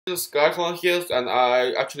This is Guy from here, and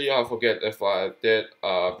I actually forget if I did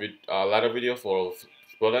a ladder video for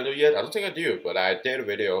Spellender yet. I don't think I do, but I did a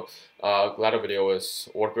video. Ladder video is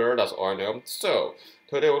Warfare, that's all I know. So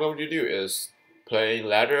today what I'm gonna do is playing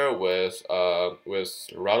ladder with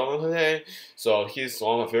Raldoron today. So he's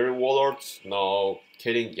one of my favorite warlords. No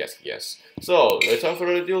kidding, yes. So without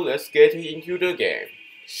further ado, let's get into the game,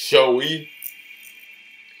 shall we?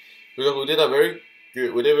 Because we did very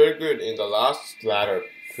good in the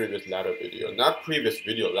previous ladder video. Not previous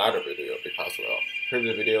video, ladder video, because well,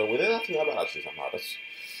 previous video we did nothing about actually somehow. That's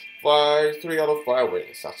 3 out of 5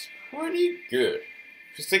 wins. That's pretty good.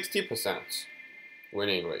 60%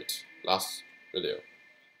 winning rate. Last video.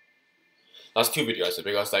 Last 2 videos,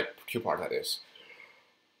 because like 2 parts that is.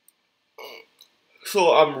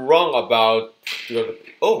 So I'm wrong about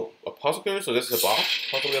a possibility. So this is a bot,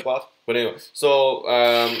 possibly a bot. But anyway, so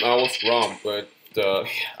I was wrong, but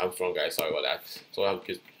I'm wrong, guys. Sorry about that. So I'm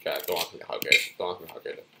just don't ask me how good. Don't ask me how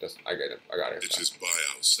good. Just I get it. I got it. It is by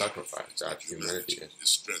our Sacrifice that humanity is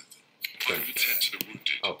strength. Strength. Tend to the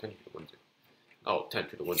wounded. Oh, tend to the wounded. Oh, tend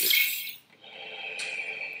to the wounded.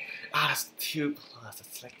 Ah, that's 2+.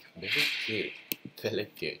 That's like very good. Very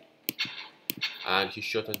good. And he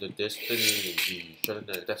shortened the destiny, he shortened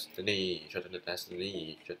the destiny, shortened the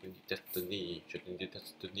destiny, shortened the destiny, shortened the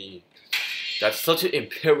destiny. That's such an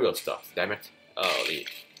imperial stuff, damn it. Ali.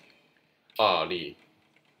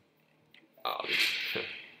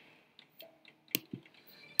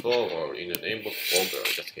 Forward in the name of Ogre,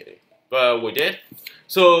 just kidding. But we did.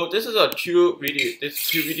 So this is a 2 video. These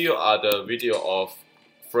 2 video are the video of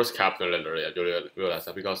first chapter literally. I just realized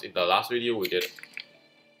that because in the last video we did.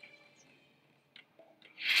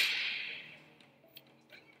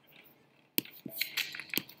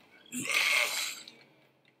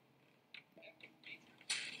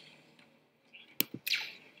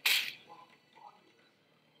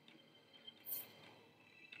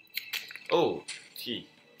 Oh,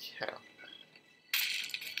 cow.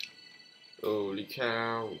 Holy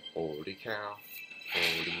cow, holy cow,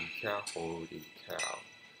 holy cow, holy cow.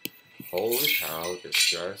 Holy cow,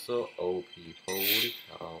 this guy's so OP, holy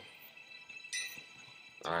cow.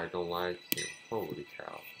 I don't like him, holy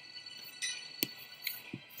cow.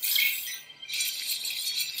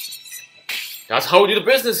 That's how we do the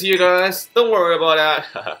business here, guys. Don't worry about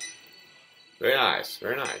that. Very nice,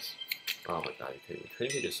 very nice. Oh my god, training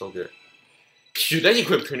cage is so good. Should I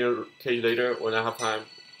equip training cage later when I have time?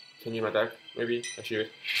 Can you my deck? Maybe I should.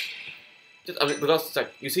 I mean, because it's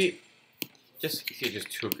like you see, he's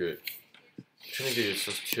just too good. Training cage is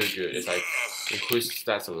just too good. It's like increases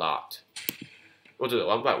stats a lot. What is it?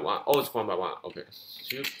 1 by 1. Oh, it's 1 by 1. Okay,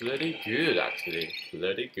 so bloody good actually.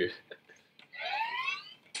 Bloody good.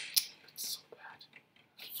 It's so bad.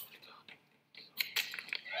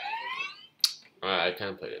 Alright, I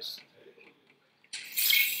can't play this.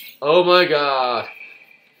 Oh my god!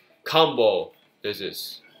 Combo! This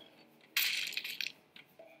is.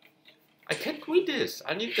 I can't win this!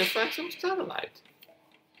 I need the Phantom Satellite!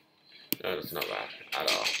 No, that's not bad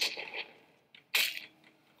at all.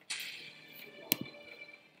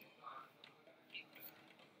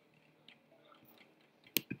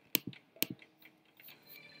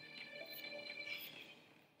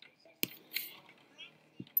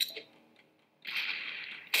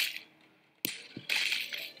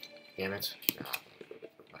 Damn it.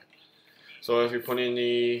 So if you put in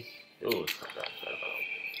the... Oh,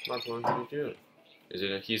 what one to do? Is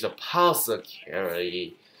it he's a pulsar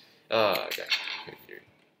carry? Okay.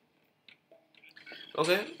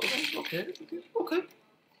 Okay.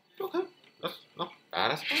 That's not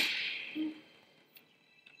bad, that's fine.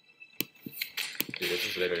 Dude, this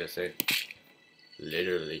is literally a save.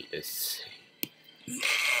 Literally a save.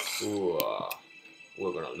 Ooh,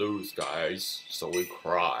 we're gonna lose, guys, so we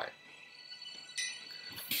cry.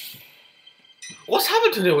 What's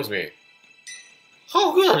happened today with me?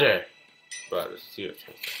 How good are they? But let's see the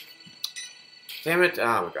chance. Damn it!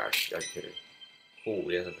 Oh my gosh, I'm kidding. Oh,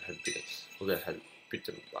 we have beaten. We're gonna have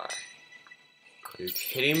beaten by. Are you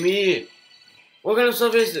kidding me? What kind of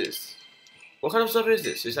stuff is this? What kind of stuff is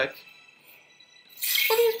this? It's like,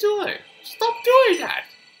 what are you doing? Stop doing that!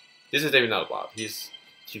 This is definitely not a bot. He's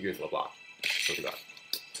too good for a bot. So good.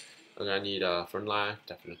 Okay, I need a front line,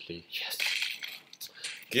 definitely. Yes.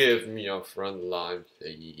 Give me a front line,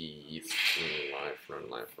 please. Front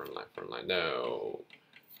line. No.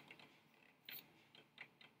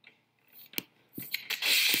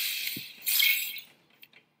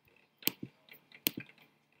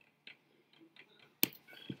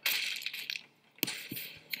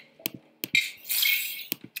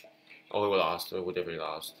 Oh, we lost. We definitely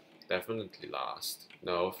lost. Definitely lost.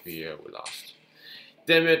 No fear, we lost.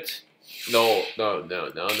 Damn it! No, no, no,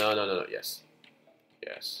 no, no, no, no, yes.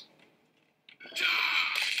 Yes.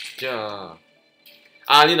 Yeah.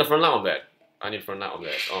 I need a front line on that. I need front line on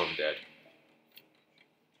that. Oh, I'm dead.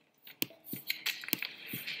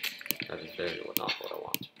 That is very not what I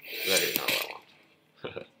want. Very not what I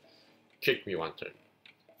want. Kick me one turn.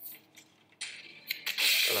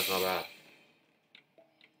 Oh, that's not bad.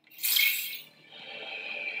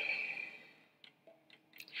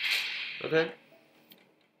 Okay.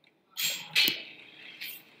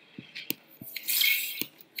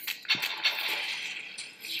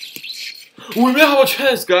 We may have a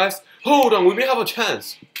chance, guys. Hold on, we may have a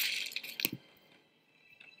chance.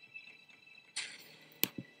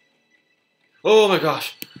 Oh my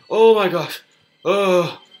gosh. Oh my gosh.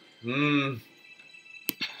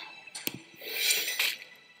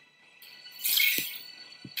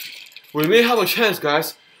 We may have a chance,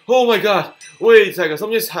 guys. Oh my god. Wait a second,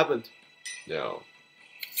 something just happened. No.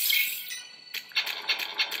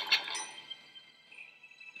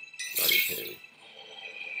 Are you kidding me?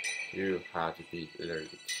 You have to be literally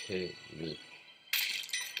kidding me.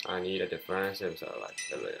 I need a defensive satellite.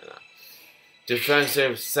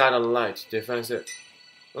 Defensive satellite. Defensive.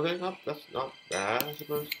 Okay, that's not bad, I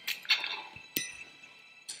suppose.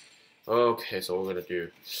 Okay, so what we're gonna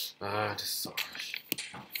do. This sucks.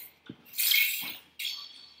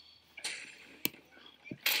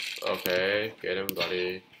 Okay, get him,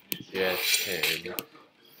 buddy. Get him.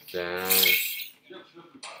 Then.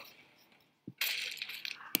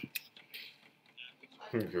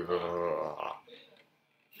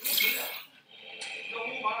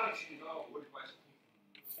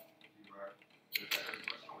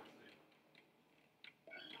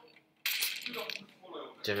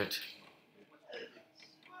 Damn it.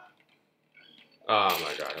 Oh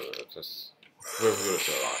my god, we're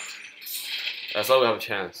so lost. I thought we have a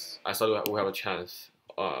chance. I thought we have a chance.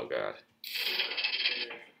 Oh god.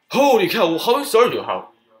 Holy cow, how many stars do you have?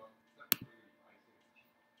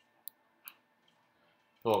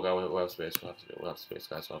 Oh god, we have space, we have space,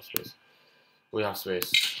 guys, we have space. We have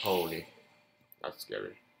space. Holy. That's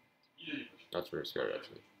scary. That's very scary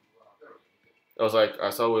actually. I was like,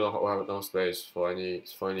 I thought we don't have no space for any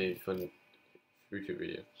YouTube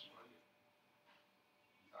video.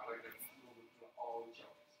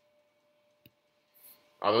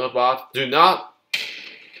 I don't know about. Do not.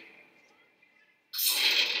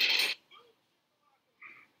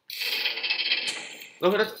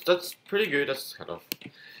 Okay, that's pretty good. That's kind of.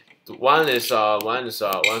 One is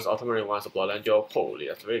ultimately one's a blood angel. Holy,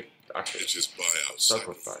 that's very actually. Just buy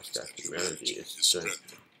sacrifice that humanity is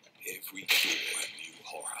strength. Every door a new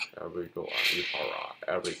horror. Every door a new horror.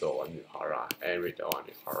 Every door a new horror. Every door a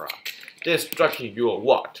new horror. Destructing you or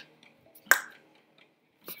what?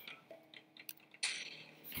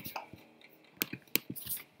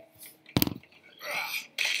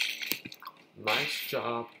 Nice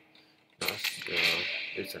job. Nice job.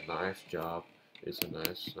 It's a nice job. It's a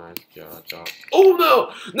nice job. Oh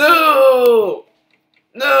no! No!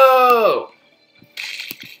 No!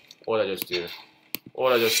 What did I just do?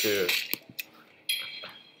 What did I just do?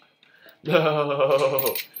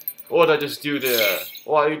 No! What did I just do there?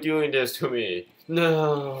 Why are you doing this to me?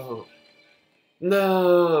 No!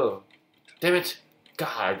 No! Damn it!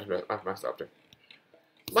 God, I messed up there.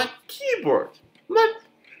 My keyboard!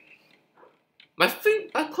 My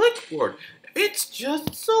clipboard! It's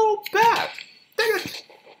just so bad! Dang it!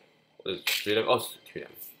 What is 3 damage? Oh, 2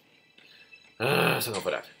 damage. Son of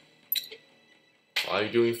that. What are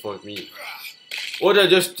you doing for me? What did I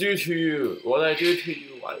just do to you? What did I do to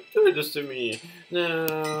you? Why are you doing this to me?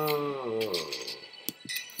 No.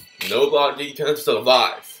 Nobody can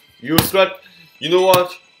survive. You threat. You know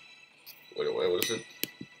what? Wait, what is it?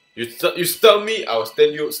 You stun me, I will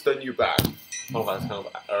stun you back. Oh, that's kind of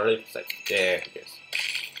early. It's like, yeah, I guess.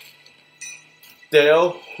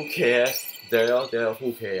 Dale, who cares? Dale,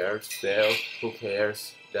 who cares? Dale, who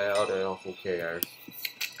cares? Dale, who cares?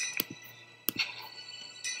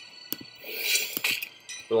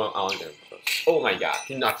 The one on them first. Oh my god,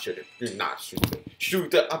 do not shoot it. Do not shoot it.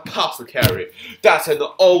 Shoot the apothecary. That's an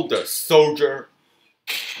older soldier.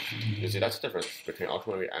 You see, that's the difference between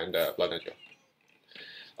Ultramarine and Blood Angel.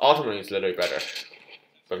 Ultramarine is literally better.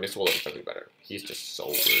 But this one is something better. He's just so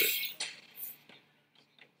good.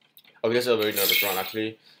 Oh, this is a very nervous run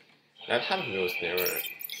actually. That happened to me was never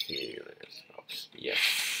here. Oh, yes.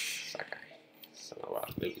 Okay. Son of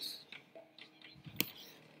a lose.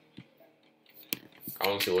 I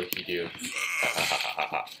want to see what he do.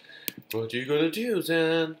 What are you gonna do,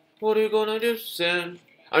 Zen? What are you gonna do, Zen?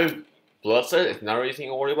 I mean, Bloodset is not really anything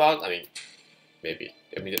to worry about. I mean, maybe.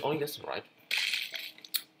 I mean, it only gets right.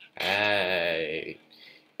 Hey.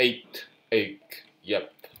 8.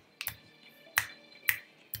 Yep.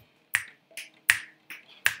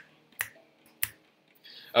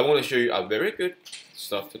 I want to show you a very good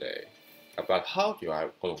stuff today about how do I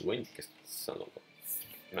gonna win this son of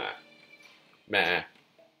a meh.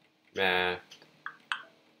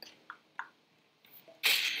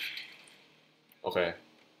 Okay.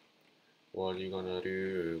 What are you gonna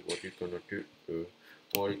do? What are you gonna do?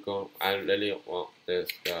 What are you gonna? I really want this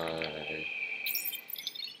guy.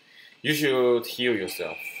 You should heal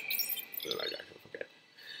yourself. Like I can forget.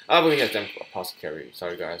 I'm gonna get them apothecary.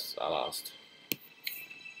 Sorry guys, I lost.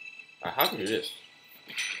 How to do this?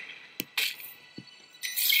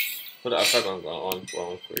 Put the effect on wrong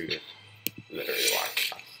for you. Literally why.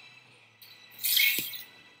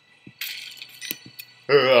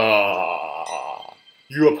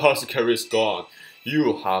 Your apothecary is gone.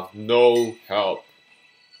 You have no help.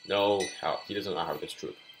 No help. He doesn't know how this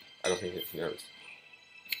troop. I don't think he knows.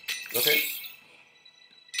 Okay.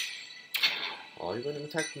 Are you gonna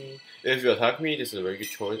attack me? If you attack me, this is a very good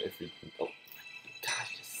choice. If you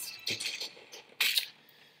gosh,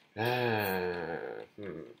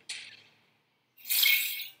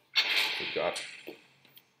 Good God.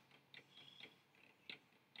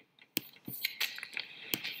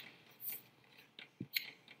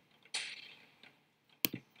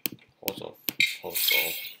 Also.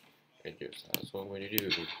 Thank you. That's what I'm going to do.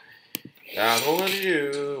 That's what I'm going to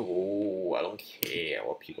do. Oh, I don't care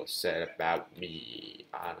what people say about me.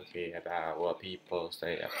 I don't care about what people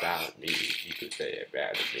say about me. People say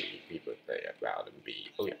about me. People say about me.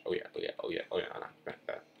 Oh yeah.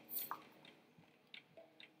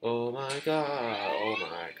 Oh my god.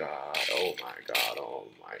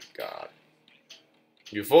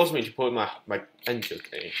 You forced me to put my engine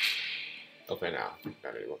thing. Okay, now.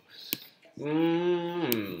 Not anymore.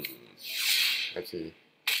 Let's see.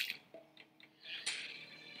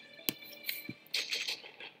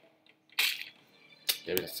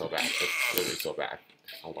 Damn, it's so bad. It's literally so bad.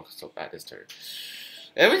 Oh, it's so bad this turn.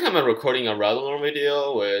 Every time I'm recording a Raldoron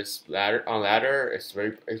video with ladder, it's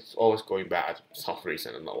always going bad for some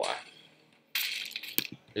reason. I don't know why.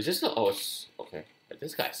 It's just always okay.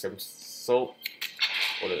 This guy seems so.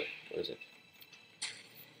 What is it?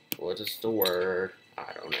 What is the word?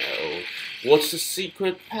 I don't know. What's the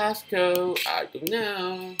secret passcode? I don't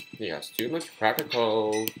know. He has too much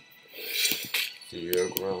practical. Zero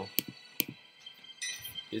grow.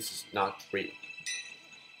 This is not real.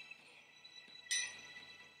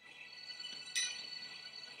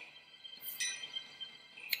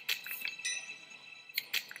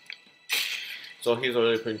 So he's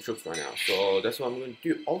already putting troops right now. So that's what I'm going to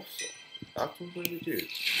do also. That's what I'm going to do.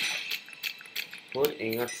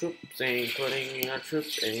 Putting a troops in, putting a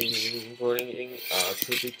troops in. We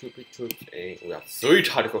have 3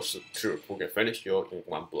 tactical troops who can finish you in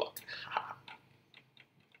 1 block.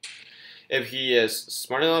 If he is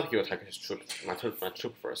smart enough, he will attack his troops, my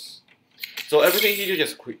troop first. So everything he do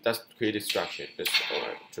just that's create distraction. That's all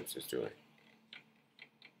my troops is doing.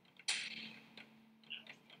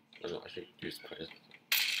 I should use press.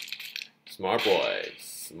 Smart boy,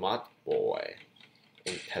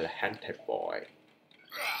 intelligent boy.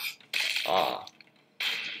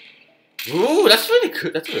 Ooh, that's really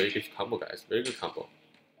good. That's a very good combo, guys. Very good combo.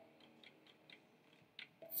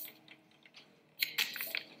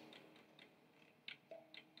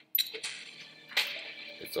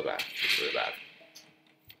 It's so bad. It's really bad.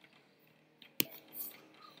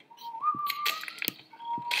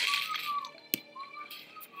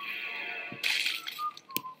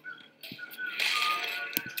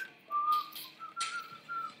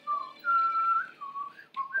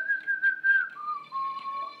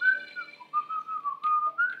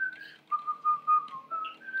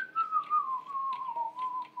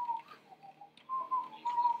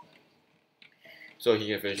 So he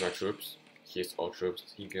can finish my troops. His all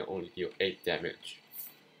troops. He can only deal 8 damage.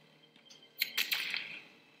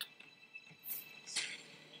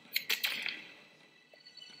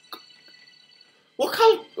 What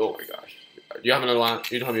kind of? Oh my gosh! Do you have another one?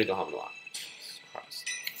 You don't have another one. Jesus Christ.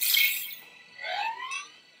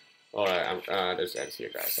 All right, this ends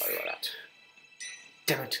here, guys. Sorry about that.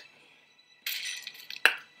 Damn it.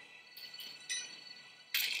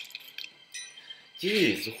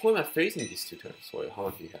 Jeez, who am I facing these 2 turns? Wait, how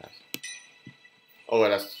much do you have? Oh,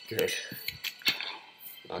 well, that's good.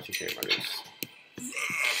 Not too shame I lose.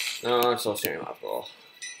 No, it's so shame after all.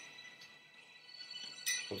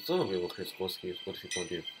 I'm still gonna be able to create sports skills. What is he gonna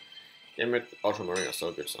do? Damn it, Ultramarine are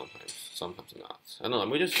so good sometimes. Sometimes not. I don't know, I'm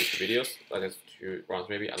gonna just use the videos. Like it's 2 rounds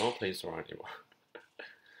maybe. I don't play this round anymore.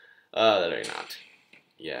 Literally not.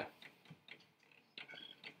 Yeah.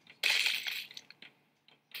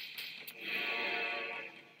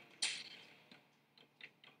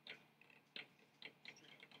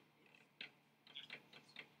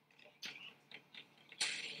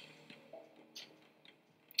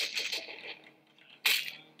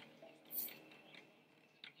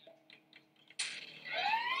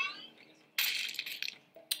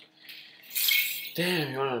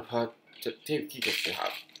 Damn, you wanna put Dave Key gets to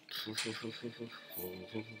have.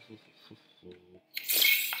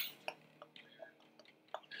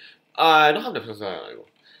 I don't have the person anymore.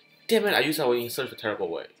 Damn it, I used that way in such a terrible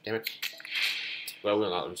way. Damn it. But I will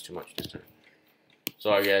not lose too much this turn.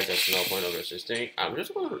 So I guess there's no point of resisting. I'm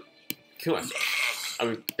just gonna kill myself. I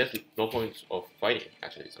mean, there's no point of fighting,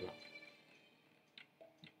 actually, somehow.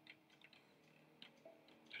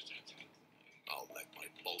 I'll let my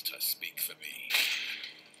bolter speak for me.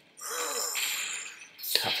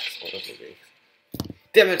 That's what this will be.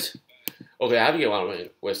 Damn it! Okay, I have to get one win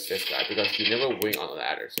with this guy because he never win on the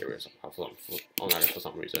ladder series on ladder for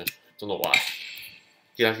some reason. Don't know why.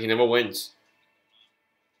 He never wins.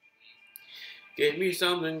 Give me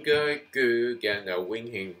something good, and I'll win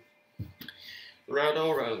him. Rattle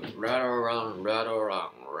around, rattle around, rattle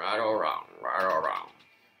around, rattle around, rattle around.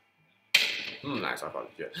 Nice, I thought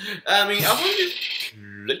it good. I mean, I think it's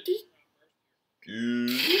pretty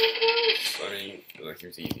good. I mean, like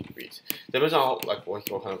it's easy to beat. Depends on like what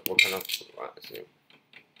kind of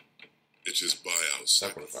It is by our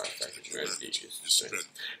sacrifice.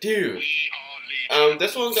 Dude,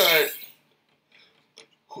 this one guy,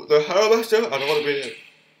 the Harvester, I don't want to be it.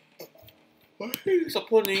 Why is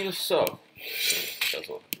supporting the sub? That's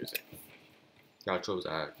what I'm using. I chose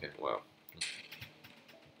that, okay, well.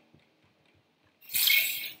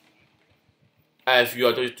 If you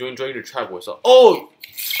are doing the trap with, oh!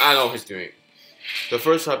 I know what he's doing. The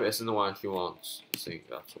first trap isn't the one he wants to see,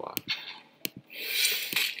 that's why.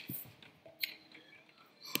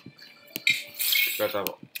 Guys, I have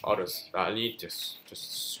others. I need this.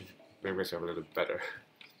 Just make myself a little better.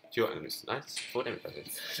 2 enemies. Nice. 4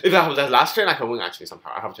 enemies. If I have that last turn, I can win actually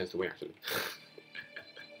somehow. I have a chance to win actually.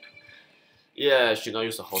 Yeah, I should not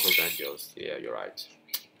use the Host of Angels. Yeah, you're right.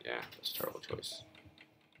 Yeah, that's a terrible choice.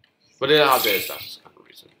 But then I have this. That's kind of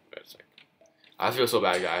reason. But it's like, I feel so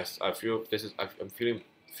bad, guys. I'm feeling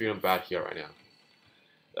bad here right now.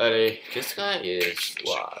 Ready? This guy is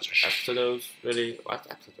what? Exodus? Really? What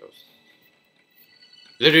Exodus?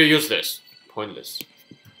 Literally useless. Pointless.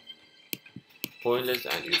 Pointless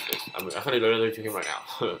and useless. I mean, I can't literally to him right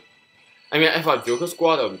now. I mean, if I have Joker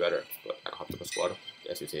Squad, that would be better. But I don't have Joker Squad,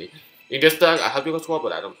 as you see. In this deck, I have Joker Squad,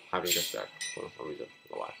 but I don't have in this deck for some reason. I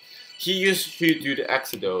don't know why. He used to do the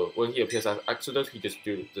Exodus. When he appears as Exodus, he just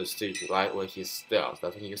do the stage right when he's stealth.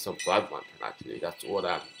 That's when he can survive one turn, actually. That's what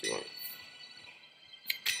I'm doing.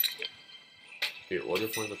 Dude, what's the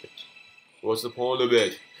point of it? What's the point of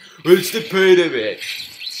it? What's the point of it?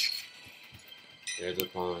 Here's the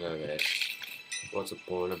point of it. What's the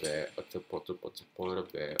point of it? What's the point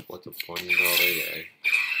of it? What's the point of it?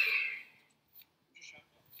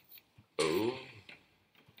 Oh.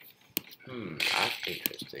 That's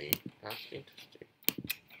interesting. That's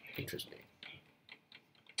interesting.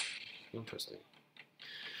 Interesting.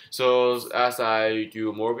 So as I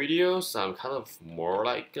do more videos, I'm kind of more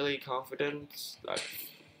likely confident. Like,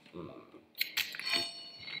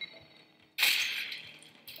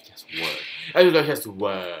 just word. I don't know. Just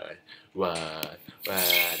word. Oh.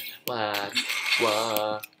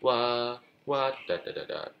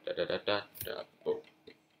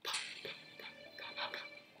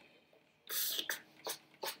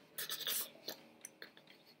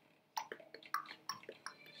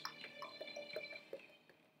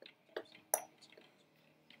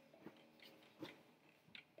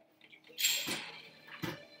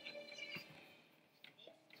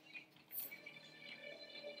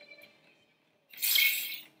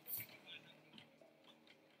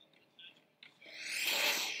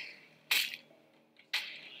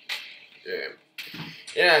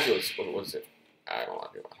 Yeah, what is it? I don't know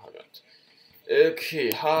how that.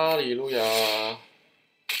 Okay, hallelujah.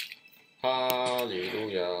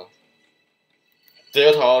 Hallelujah.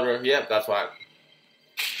 Delta order, yep, that's right.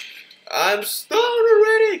 I'm stunned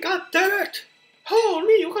already, god damn it!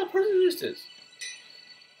 Holy, what kind of person is this?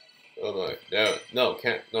 Oh my, no,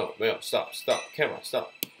 can't, no, stop, camera,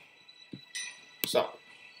 stop. Stop.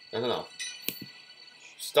 No.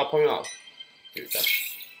 Stop pointing out. Dude, that's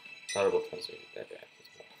horrible translation.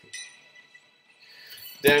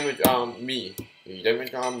 Damage on me.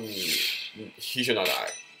 Damage on me. He should not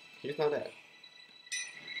die. He's not dead.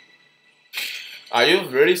 Are you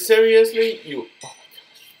really seriously? You. Oh my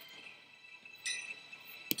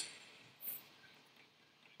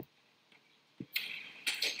gosh.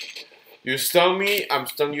 You stun me, I'm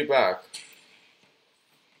stun you back.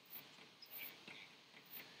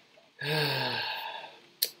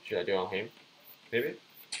 Should I do it on him? Maybe?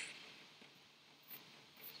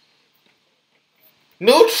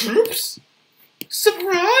 No troops?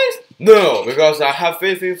 Surprise? No, because I have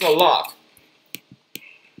faith in a lot.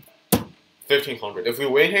 1500. If we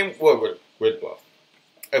win him, well.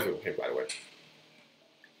 If we win him, by the way.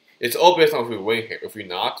 It's all based on if we win him. If we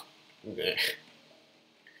not, nah.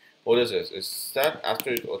 What is this? Is that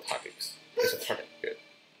asteroid or targets? It's a target. Good.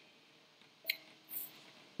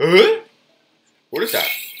 Huh? What is that?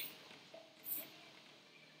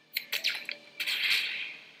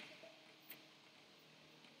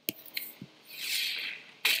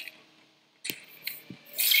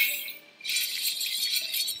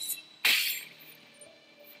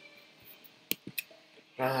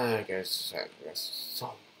 I guess that's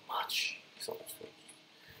so much.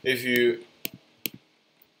 If you,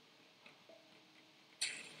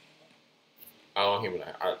 I want him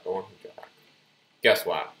to. I don't want him to attack. Guess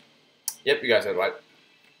what? Yep, you guys said right.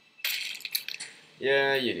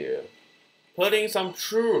 Yeah, you do. Putting some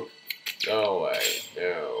troop. No way,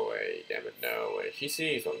 damn it, no way. She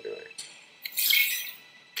sees what I'm doing.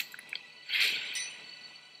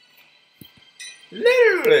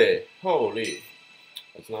 Literally, holy.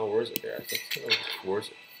 That's not worth it, guys. That's not worth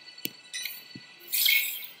it.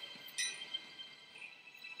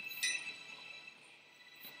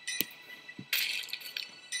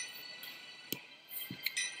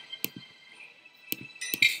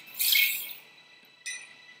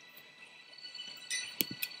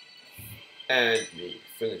 And me,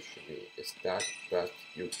 finish me. Is that what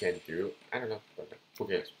you can do? I don't know.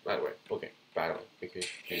 Okay, by the way. Okay, by the way. Okay,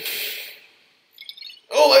 Jesus.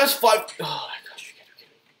 Oh, that's 5. Oh my gosh, you can't.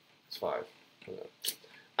 It's 5.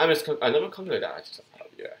 I never calculated that actually somehow,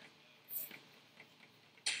 yeah.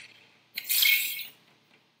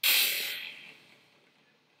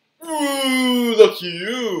 Ooh, lucky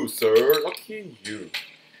you, sir. Lucky you.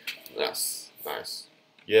 Yes, nice.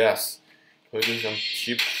 Yes. Putting some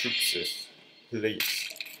cheap troops, please.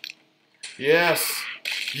 Yes.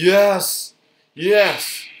 Yes.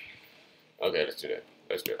 Yes. Okay, let's do that.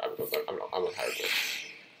 Let's do it. I'm not tired of it.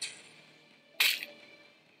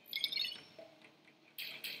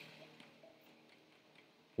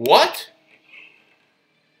 What?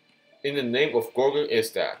 In the name of Gorgon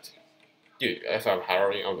is that? Dude, if I'm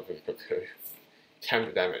harrowing, I'm gonna kill you.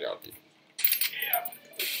 10 damage, I'll be.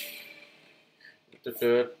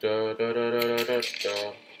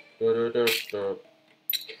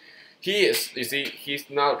 He is, you see, he's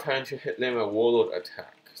now trying to hit them a warlord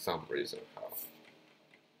attack. Some reason how.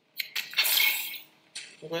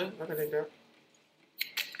 Okay, I can take that.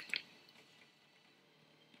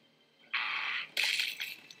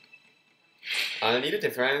 I need a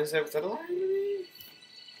defensive satellite.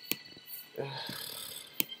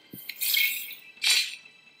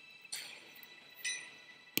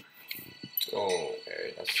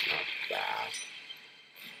 Okay, that's not bad.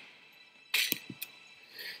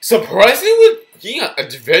 Surprisingly, with being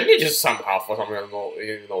advantages somehow for some reason. I don't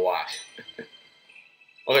even know why.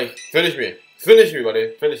 Okay, finish me. Finish me,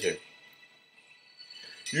 buddy. Finish him.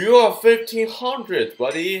 You are 1500,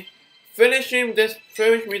 buddy. Finish me this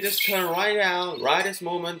turn right now, right this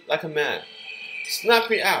moment, like a man. Snap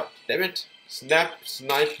me out, damn it.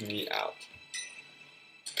 Snipe me out.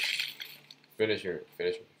 Finish me.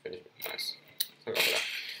 Nice.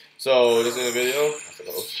 So, this is a video, I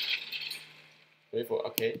suppose. 24,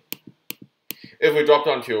 okay. If we drop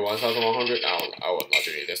down to 1100, I will not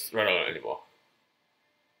do this Raldoron anymore.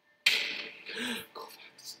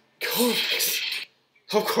 Corvax.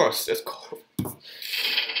 Of course, that's Corvax.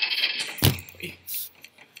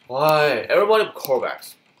 Why? Everybody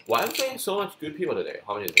Corvax. Why am I saying so much good people today?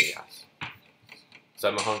 How many do he has?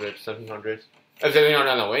 700, 1700? If 1700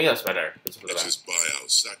 on the wing, that's better. It's his buyout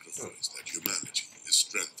sacrifice that humanity is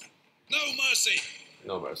strengthened. No mercy!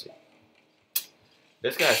 No mercy.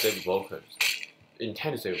 This guy saved Vulcan.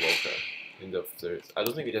 Intend to save Vulcan in the series. I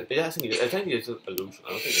don't think it is. I think it's an illusion. I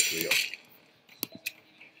don't think it's real.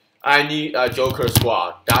 I need a Joker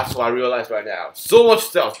squad. That's what I realized right now. So much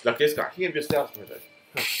stealth. Like this guy. He can be a stealth with it.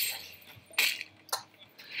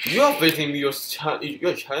 You are facing me. You're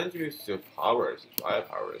challenging me to powers. My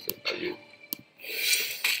powers. Are you?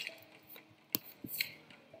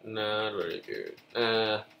 Not very good.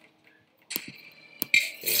 Okay.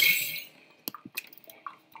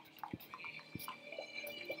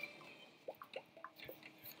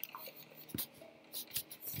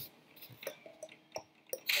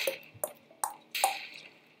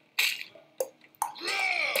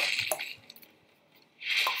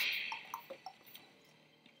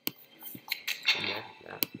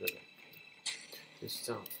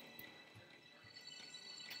 So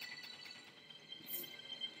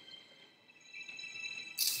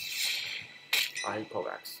I hate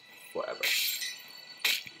Corvax forever.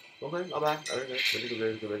 Okay, not bad. Very good.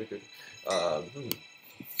 Very good.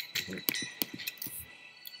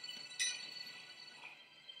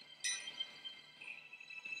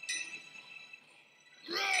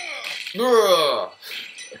 Bruh!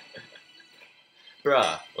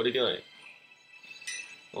 Bruh, what are you doing?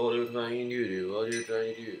 What are you trying to do? What are you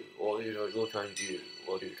trying to do? What are you trying to do?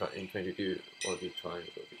 What are you trying to do? What are you trying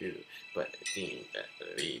to do? But I think that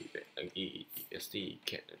we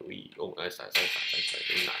can't we oh I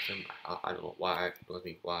don't know why. Don't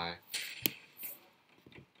think why.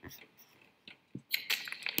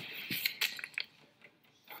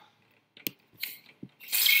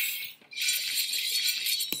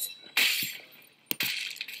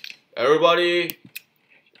 Everybody,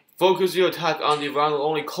 focus your attack on the round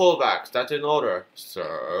only Corvax. That's in order,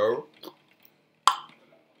 sir.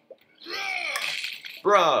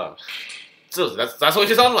 Bruh. So that's what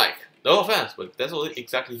he sounds like. No offense, but that's what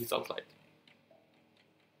exactly he sounds like.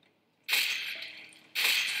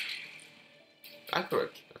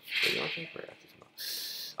 Accurate. That's not accurate.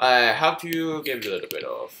 I have to give you a little bit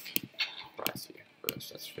of price here. Because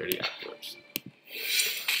that's very accurate.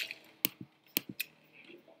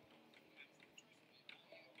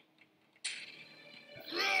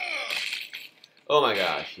 Oh my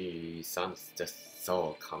god, he sounds just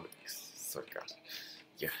so comics. So good.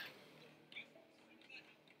 Yeah.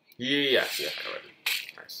 Yeah, already.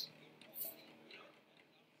 Nice.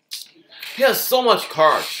 He has so much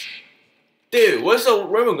cards. Dude, where's the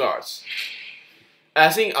ribbon guards? I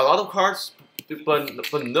think a lot of cards, but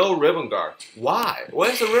no ribbon guard. Why?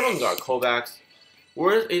 Where's the ribbon guard, Corvax?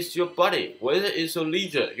 Where is your buddy? Where is your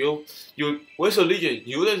legion? Where's your legion?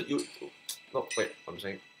 No, wait, I'm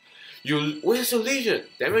saying. Where's your legion?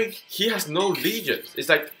 Damn it, he has no legions. It's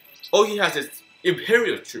like, all he has is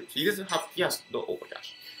Imperial troops. He has no, oh my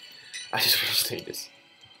gosh. I just finished saying this.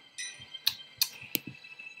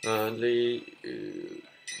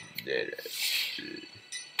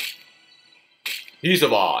 He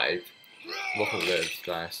survived. Vulcan lives,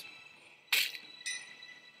 guys.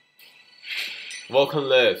 Vulcan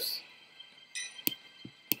lives.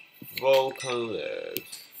 Vulcan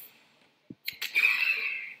lives.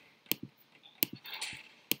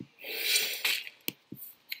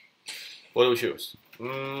 What do we choose?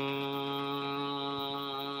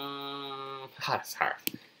 That's hard.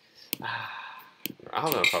 I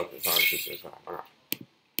don't know how to choose this one.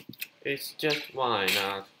 It's just why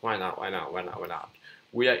not? Why not?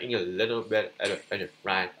 We are in a little bit advantage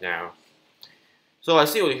right now. So I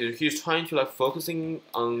see what he's trying to like focusing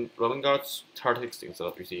on Roman Guard's tactics instead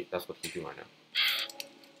of PC. That's what he's doing right now.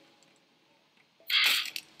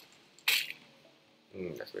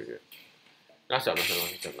 That's very good. Nice job,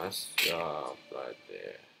 nice job right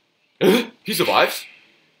there. He survives?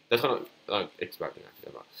 That's kind of expecting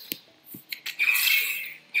actually.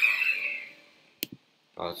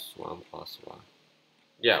 +1/+1.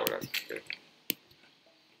 Yeah, we're good.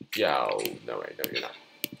 Yeah, oh, no way, no, you're not.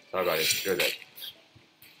 Sorry about it, you're dead.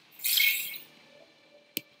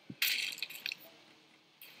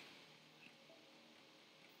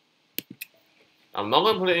 I'm not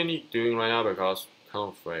gonna put any doing right now because I'm kind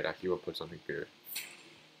of afraid that he will put something good.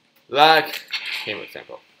 Like, here for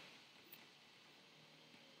example.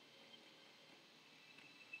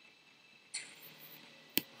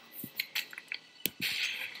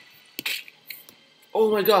 Oh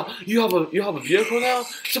my god, you have a vehicle now?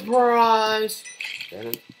 Surprise!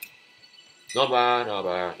 Not bad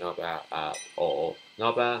at all.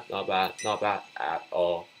 Not bad at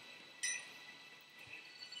all.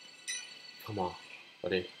 Come on,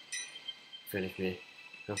 buddy. Finish me.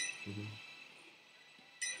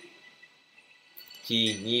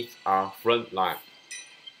 He needs our front line.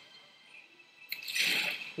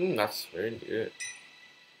 That's very good.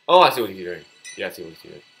 Oh, I see what he's doing. Yeah, I see what he's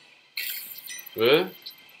doing. Good?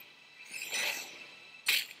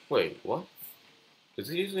 Wait, what? Does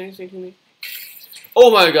he do anything to me? Oh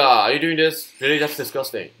my god, are you doing this? Really, that's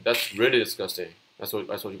disgusting. That's really disgusting. That's what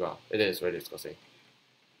you got. It is really disgusting.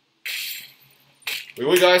 We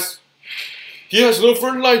win, guys. He has no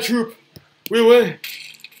front line troop. We win.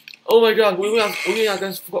 Oh my god, we win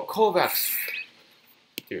against Corvax.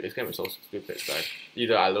 Dude, this game is so stupid, right?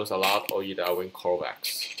 Either I lose a lot or either I win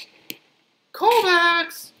Corvax.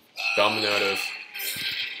 Corvax! Dominators.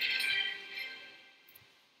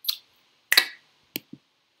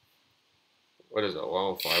 What is it?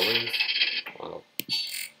 105 wins?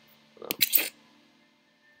 105.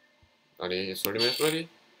 Are they 30 minutes ready?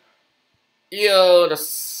 Yo,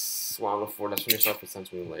 that's 104. That's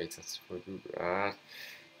 25% win rate. That's pretty bad.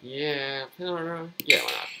 Yeah, yeah, why not?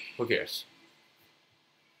 Who cares?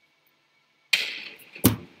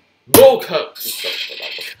 Vulcan!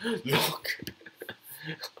 Look!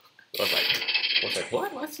 I was like,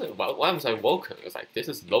 what? Why am I saying Vulcan? It's like, this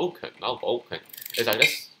is Locan, not Vulcan. It's like,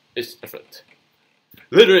 this is different.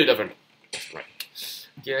 Literally different. That's right.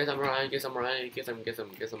 Get them right, get them right, get them right, get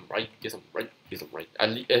them right, get them right.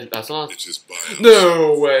 As long as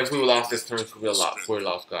no way, we lost this turn, we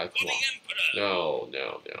lost, guys. Come on. No.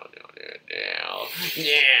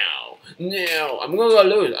 I'm gonna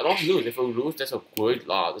lose. I don't lose. If we lose, that's a good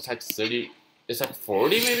loss. It's like 30. It's like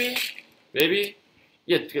 40, maybe.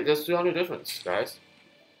 Yeah, there's 300 difference, guys.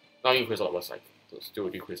 Not increase a lot, but like still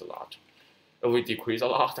decrease a lot. If we decrease a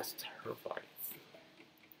lot, that's terrifying.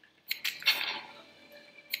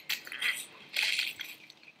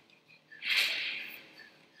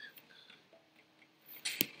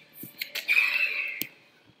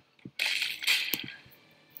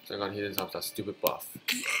 So I'm gonna hit himself that stupid buff.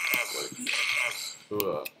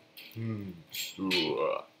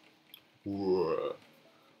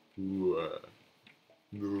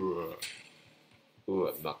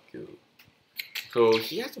 Not good. So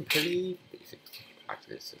he has some pretty basic,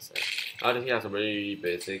 actually, to say. I think he has a very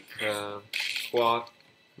basic squad.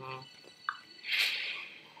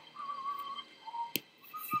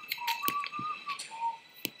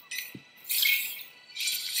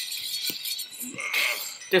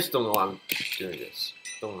 Just don't know why I'm doing this.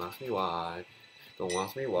 Don't ask me why. Don't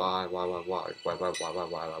ask me why.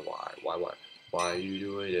 Why are you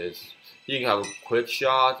doing this? He can have a quick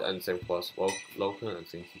shot and same plus Loken and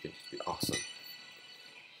think he can just be awesome.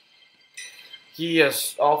 He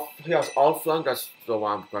has off flank, that's the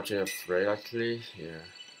one I'm actually afraid actually. Yeah.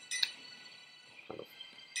 Kind of.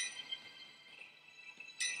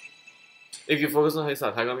 If you focus on his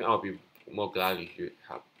attack on me, I'll be more glad if you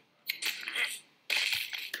have.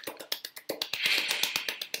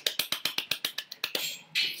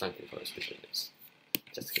 Thank you for the stupidness.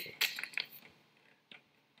 Just kidding.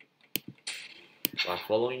 By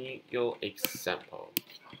following your example.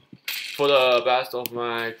 For the best of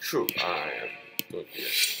my troop, I am doing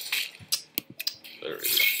this. There we go.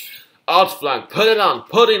 Outflank, put it on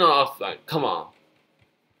outflank. Come on.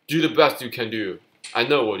 Do the best you can do. I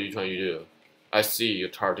know what you're trying to do. I see your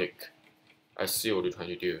tactic. I see what you're trying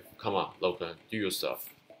to do. Come on, Logan, do your stuff.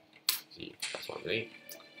 See, that's what I'm doing.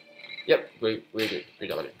 Yep, we're good. Good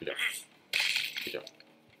job, buddy. Good job.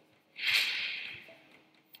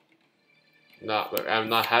 I'm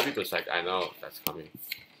not happy because like I know that's coming.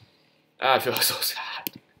 I feel so sad.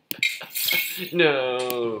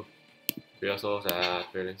 No. Feel so sad.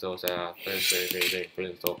 Feeling so sad.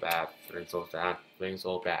 Feeling so bad. Feeling so sad. Feeling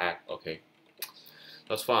so bad. Okay.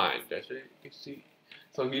 That's fine. That's it. You see.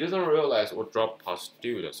 So he doesn't realize what drop pods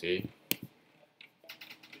do, does he?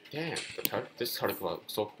 Damn, this card was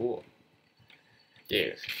so cool.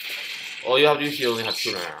 Yes. All you have to do here only have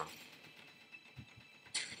 2 rounds.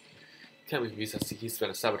 Can't believe he's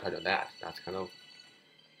gonna sabotage on that. That's kind of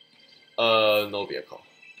no vehicle.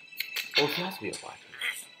 Oh, he has to be a fighter.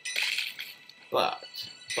 But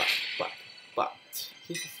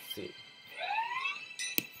he's a C.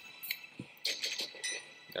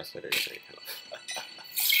 That's what it is, kind of.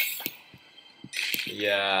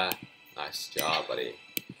 Yeah, nice job, buddy.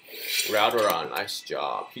 Raldoron, nice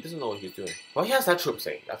job. He doesn't know what he's doing. Well, he has that troop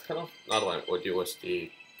thing. That's kind of another one. We'll deal with the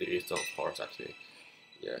Eastern Horus actually.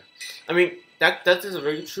 Yeah, I mean that is a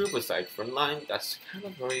very good troop. It's like front line. That's kind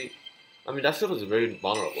of very. I mean that troop is very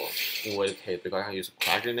vulnerable in what it takes because I can use a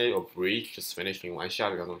crack grenade or breach just finish in one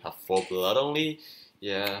shot because I don't have 4 blood only.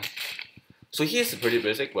 Yeah. So he's pretty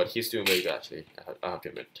basic, but he's doing very good actually. I have to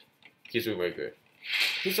admit, he's doing very good.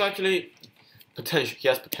 He's actually potential. He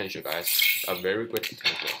has potential, guys. A very good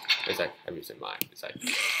potential. It's like I'm using mine. It's like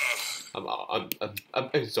I'm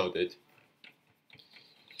insulted.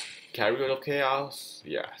 Carrier of Chaos.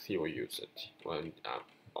 Yeah, he will use it when I'm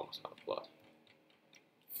almost out of blood.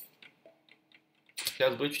 He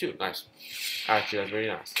has bleach too. Nice. Actually, that's very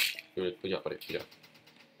nice. Good job, buddy. Good job.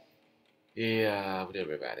 Yeah, we did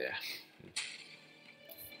very bad. Yeah.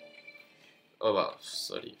 Oh wow,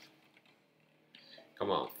 30.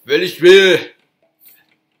 Come on, finish me!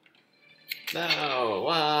 No,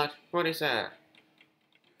 what? What is that?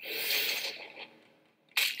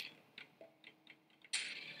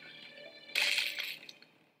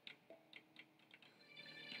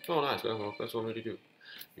 Oh, nice. That's what I'm ready to do.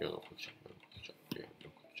 Yeah, no quick shot. Yeah, no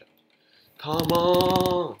quick shot. Come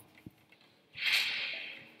on!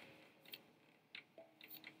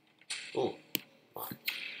 Oh, my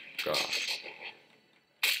God.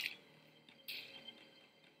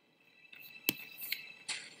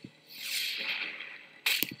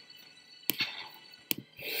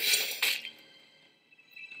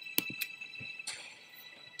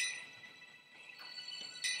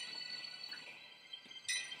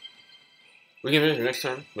 We can finish next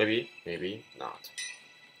turn, maybe not.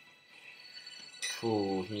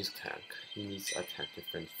 Ooh, he needs tank. He needs a tank to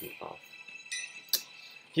finish me off.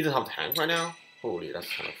 He doesn't have tank right now? Holy, that's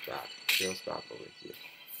kind of bad. Feels bad over here.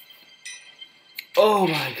 Oh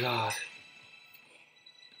my god.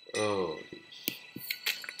 Oh,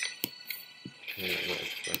 okay, I'm not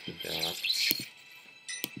expecting that.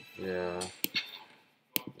 Yeah.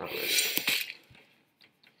 Not really.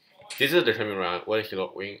 This is a determined round. Whether he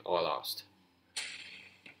will win or lost.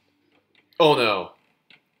 Oh no.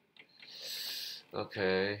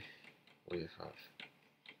 Okay. What do you have?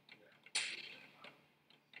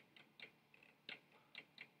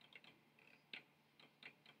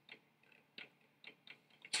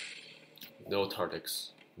 No Tartix.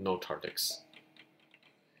 No Tartix.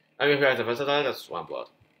 I mean, if he has a versatile, that's one blood.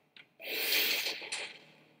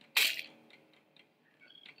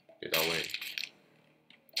 Get away.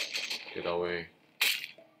 Get away.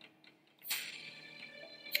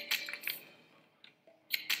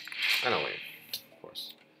 And away. Of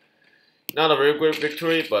course. Not a very great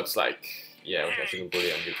victory, but it's like, yeah, okay, I think bully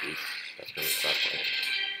MVP. That's kind of sad for him.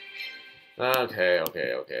 Okay,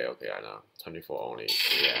 I know. 24 only.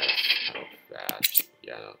 Yeah, kind of bad.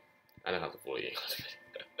 Yeah, I know. I don't have the bullying.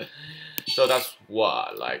 So that's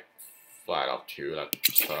what, like, 5 of 2, like,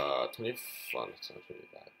 25, that's not really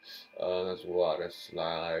bad. That's what, that's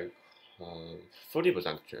like,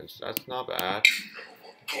 40% chance. That's not bad.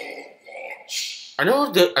 I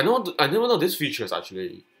never know this features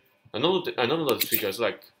actually. I know those features.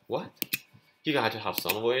 Like what? You guys have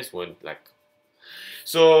some ways when like.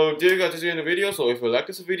 So there you guys see in the video. So if you like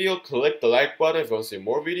this video, click the like button. If you want to see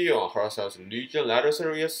more video on Horus Legion ladder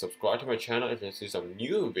series, subscribe to my channel. If you want to see some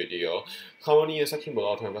new video, comment in the section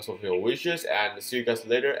below to invest of your wishes. And see you guys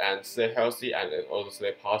later. And stay healthy and also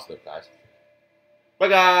stay positive, guys. Bye,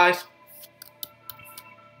 guys.